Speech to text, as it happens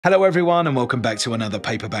Hello everyone and welcome back to another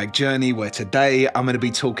Paperback Journey, where today I'm going to be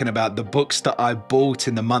talking about the books that I bought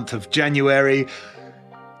in the month of January.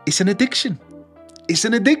 It's an addiction. It's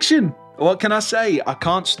an addiction. What can I say? I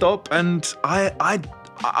can't stop, and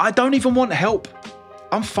I don't even want help.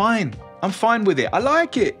 I'm fine. I'm fine with it. I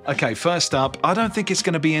like it. Okay, first up, I don't think it's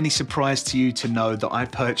going to be any surprise to you to know that I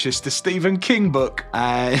purchased a Stephen King book.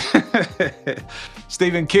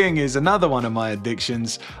 Stephen King is another one of my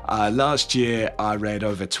addictions. Last year, I read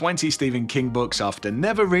over 20 Stephen King books after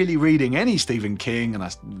never really reading any Stephen King, and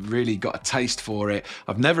I really got a taste for it.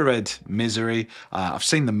 I've never read Misery. I've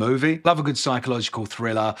seen the movie. Love a good psychological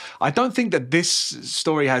thriller. I don't think that this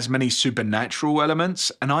story has many supernatural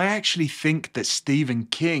elements, and I actually think that Stephen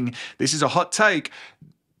King, this is a hot take,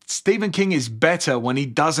 Stephen King is better when he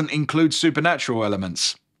doesn't include supernatural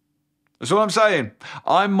elements. That's what I'm saying.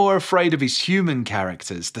 I'm more afraid of his human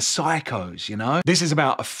characters, the psychos, you know? This is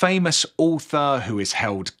about a famous author who is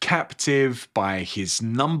held captive by his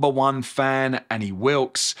 #1 fan, Annie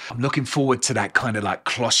Wilkes. I'm looking forward to that kind of like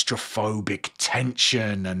claustrophobic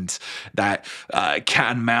tension and that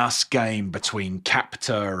cat and mouse game between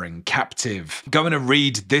captor and captive. Going to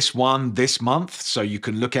read this one this month, so you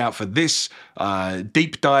can look out for this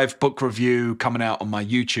deep dive book review coming out on my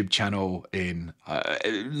YouTube channel in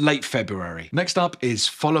late February. Next up is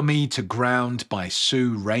Follow Me to Ground by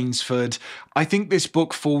Sue Rainsford. I think this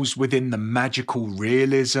book falls within the magical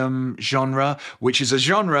realism genre, which is a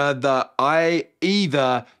genre that I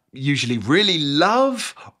either usually really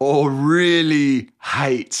love or really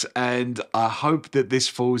hate, and I hope that this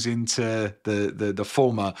falls into the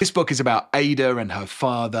former. This book is about Ada and her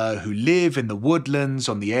father, who live in the woodlands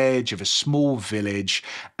on the edge of a small village,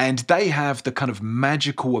 and they have the kind of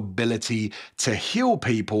magical ability to heal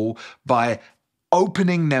people by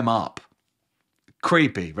opening them up.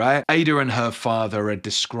 Creepy, right? Ada and her father are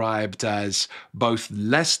described as both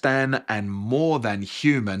less than and more than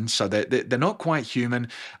human, so they're not quite human.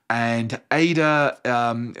 And Ada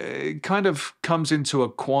kind of comes into a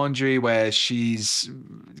quandary where she's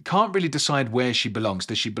can't really decide where she belongs.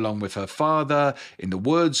 Does she belong with her father in the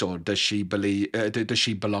woods, or does she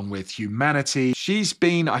belong with humanity? She's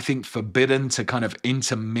been, I think, forbidden to kind of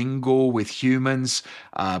intermingle with humans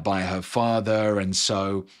by her father, and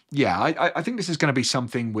so yeah, I think this is going to be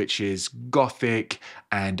something which is gothic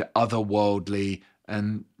and otherworldly.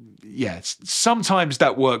 And yeah, sometimes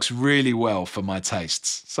that works really well for my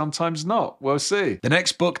tastes. Sometimes not. We'll see. The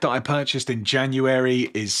next book that I purchased in January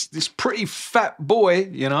is this pretty fat boy,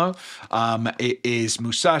 you know. It is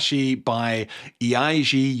Musashi by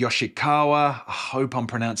Eiji Yoshikawa. I hope I'm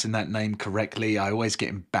pronouncing that name correctly. I always get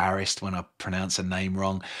embarrassed when I pronounce a name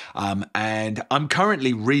wrong. And I'm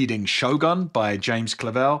currently reading Shogun by James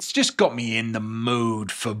Clavell. It's just got me in the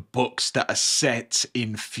mood for books that are set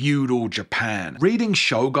in feudal Japan. Reading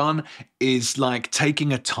Shogun is like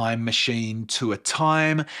taking a time machine to a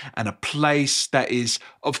time and a place that is,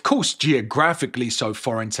 of course, geographically so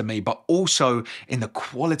foreign to me, but also in the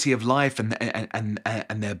quality of life and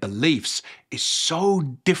their beliefs is so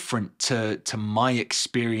different to my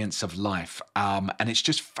experience of life. And it's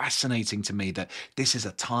just fascinating to me that this is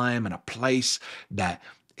a time and a place that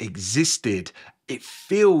existed. It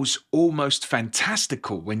feels almost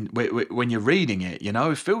fantastical when you're reading it, you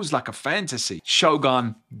know? It feels like a fantasy.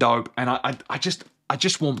 Shogun, dope, and I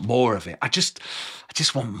just want more of it. I just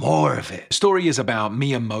want more of it. The story is about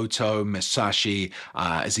Miyamoto Musashi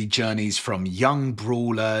as he journeys from young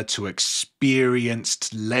brawler to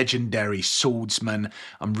experienced legendary swordsman.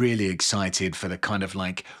 I'm really excited for the kind of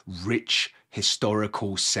like rich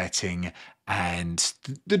historical setting and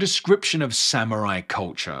the description of samurai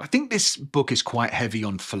culture. I think this book is quite heavy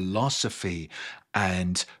on philosophy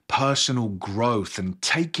and personal growth and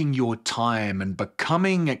taking your time and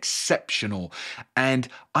becoming exceptional. And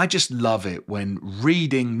I just love it when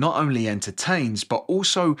reading not only entertains, but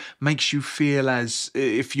also makes you feel as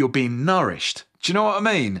if you're being nourished. Do you know what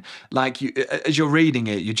I mean? Like as you're reading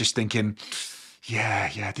it, you're just thinking,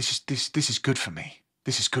 yeah, this is good for me.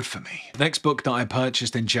 This is good for me. The next book that I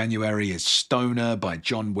purchased in January is Stoner by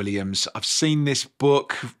John Williams. I've seen this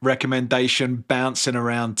book recommendation bouncing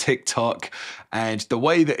around TikTok, and the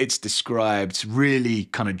way that it's described really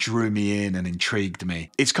kind of drew me in and intrigued me.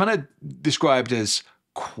 It's kind of described as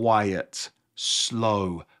quiet,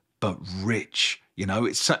 slow, but rich. You know,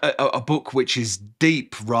 it's a book which is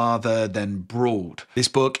deep rather than broad. This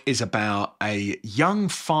book is about a young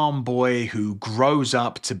farm boy who grows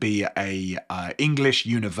up to be a English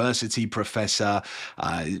university professor.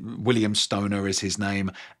 William Stoner is his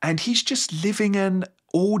name. And he's just living an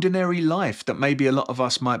ordinary life that maybe a lot of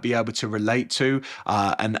us might be able to relate to.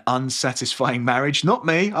 An unsatisfying marriage. Not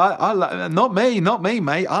me. Not me,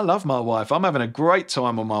 mate. I love my wife. I'm having a great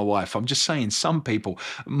time with my wife. I'm just saying some people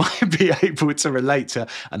might be able to relate to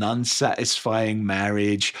an unsatisfying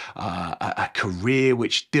marriage, a career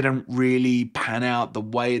which didn't really pan out the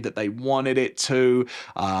way that they wanted it to.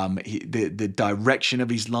 The direction of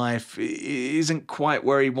his life isn't quite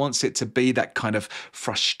where he wants it to be. That kind of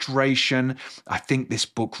frustration. I think this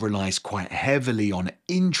book relies quite heavily on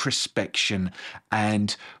introspection,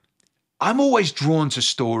 and I'm always drawn to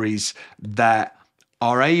stories that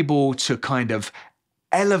are able to kind of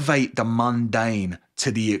elevate the mundane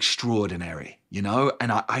to the extraordinary, you know?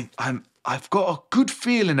 And I've got a good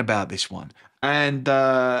feeling about this one. And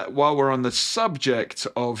while we're on the subject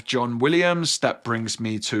of John Williams, that brings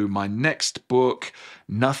me to my next book,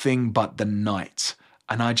 Nothing But the Night.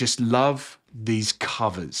 And I just love these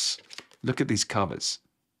covers. Look at these covers.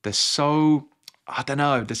 They're so, I don't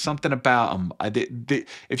know, there's something about them.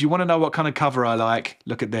 If you want to know what kind of cover I like,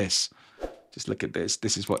 look at this. Just look at this.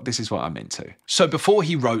 This is what I'm into. So before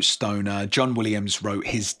he wrote Stoner, John Williams wrote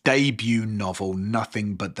his debut novel,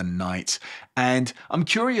 Nothing But the Night. And I'm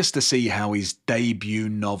curious to see how his debut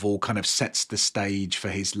novel kind of sets the stage for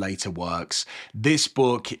his later works. This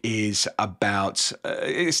book is about,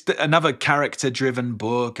 it's another character-driven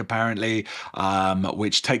book, apparently,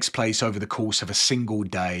 which takes place over the course of a single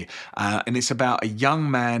day. And it's about a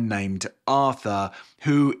young man named Arthur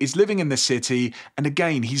who is living in the city. And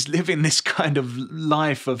again, he's living this kind of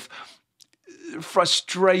life of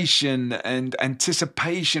frustration and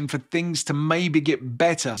anticipation for things to maybe get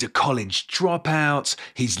better. He's a college dropout,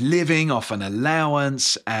 he's living off an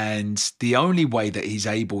allowance, and the only way that he's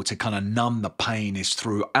able to kind of numb the pain is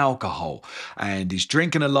through alcohol. And he's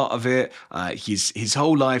drinking a lot of it. His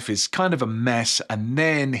whole life is kind of a mess. And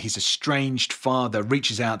then his estranged father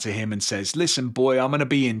reaches out to him and says, listen, boy, I'm going to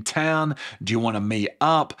be in town. Do you want to meet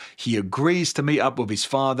up? He agrees to meet up with his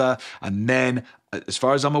father. And then, as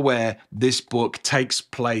far as I'm aware, this book takes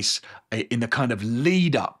place in the kind of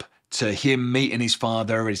lead up to him meeting his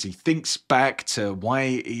father as he thinks back to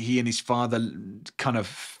why he and his father kind of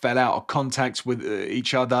fell out of contact with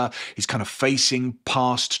each other. He's kind of facing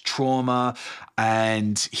past trauma,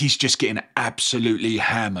 and he's just getting absolutely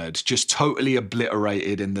hammered, just totally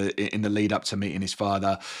obliterated in the lead up to meeting his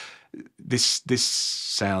father. This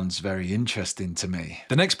sounds very interesting to me.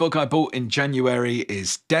 The next book I bought in January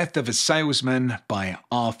is Death of a Salesman by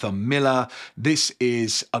Arthur Miller. This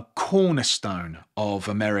is a cornerstone of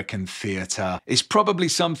American theatre. It's probably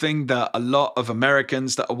something that a lot of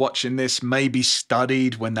Americans that are watching this maybe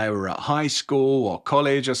studied when they were at high school or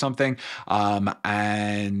college or something.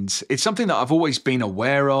 And it's something that I've always been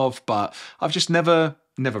aware of, but I've just never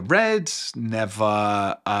read,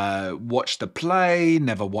 never watched the play,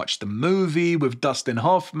 never watched the movie with Dustin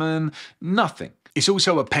Hoffman, nothing. It's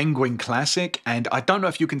also a Penguin classic, and I don't know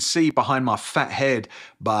if you can see behind my fat head,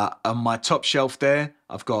 but on my top shelf there,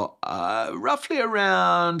 I've got roughly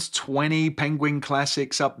around 20 Penguin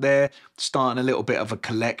classics up there, starting a little bit of a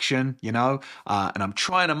collection, you know, and I'm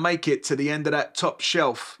trying to make it to the end of that top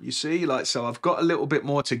shelf, you see, like, so I've got a little bit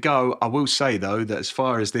more to go. I will say, though, that as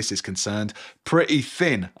far as this is concerned, pretty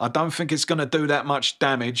thin. I don't think it's going to do that much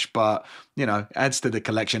damage, but, you know, adds to the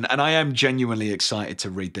collection, and I am genuinely excited to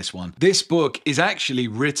read this one. This book is actually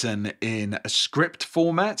written in a script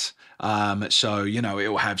format. So, you know, it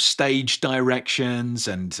will have stage directions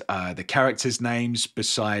and the characters' names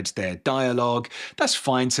besides their dialogue. That's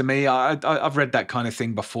fine to me. I've read that kind of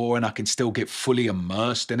thing before, and I can still get fully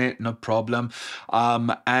immersed in it, no problem.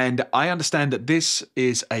 And I understand that this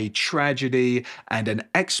is a tragedy and an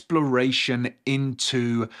exploration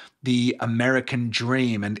into the American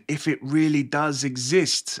dream, and if it really does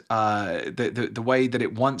exist, the way that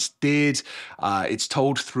it once did. It's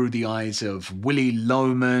told through the eyes of Willy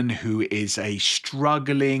Loman, who is a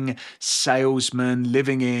struggling salesman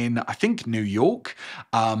living in, I think, New York,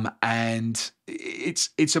 and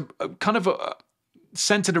it's a kind of a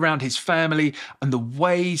centered around his family and the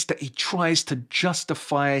ways that he tries to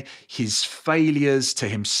justify his failures to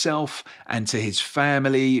himself and to his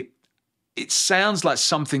family. It sounds like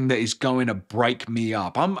something that is going to break me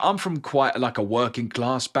up. I'm from quite like a working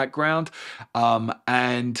class background,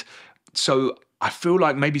 and so I feel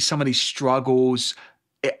like maybe some of these struggles,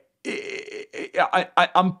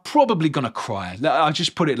 I'm probably going to cry. I'll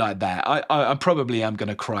just put it like that. I probably am going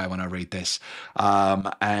to cry when I read this,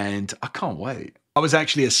 and I can't wait. I was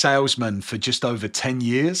actually a salesman for just over 10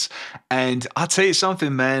 years, and I'll tell you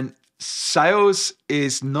something, man. Sales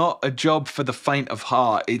is not a job for the faint of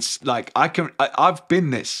heart. It's like I've been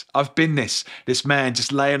this man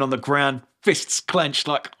just laying on the ground, fists clenched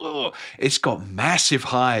like, oh, it's got massive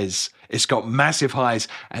highs. It's got massive highs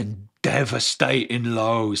and devastating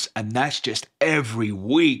lows. And that's just every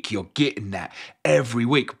week you're getting that. Every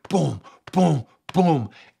week. Boom, boom, boom.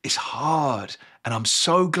 It's hard. And I'm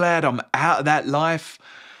so glad I'm out of that life.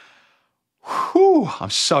 Whew, I'm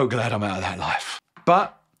so glad I'm out of that life.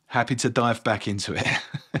 But happy to dive back into it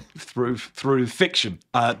through fiction.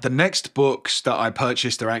 The next books that I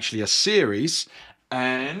purchased are actually a series,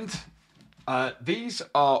 and these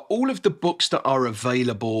are all of the books that are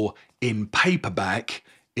available in paperback.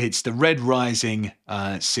 It's the Red Rising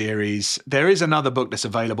series. There is another book that's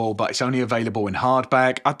available, but it's only available in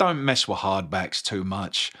hardback. I don't mess with hardbacks too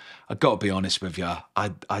much. I've got to be honest with you.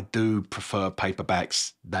 I do prefer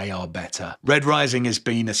paperbacks. They are better. Red Rising has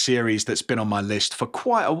been a series that's been on my list for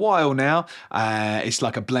quite a while now. It's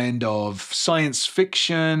like a blend of science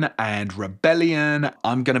fiction and rebellion.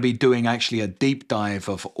 I'm going to be doing actually a deep dive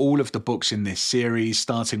of all of the books in this series,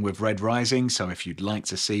 starting with Red Rising. So if you'd like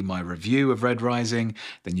to see my review of Red Rising,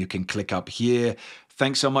 then you can click up here.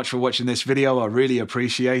 Thanks so much for watching this video. I really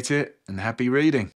appreciate it, and happy reading.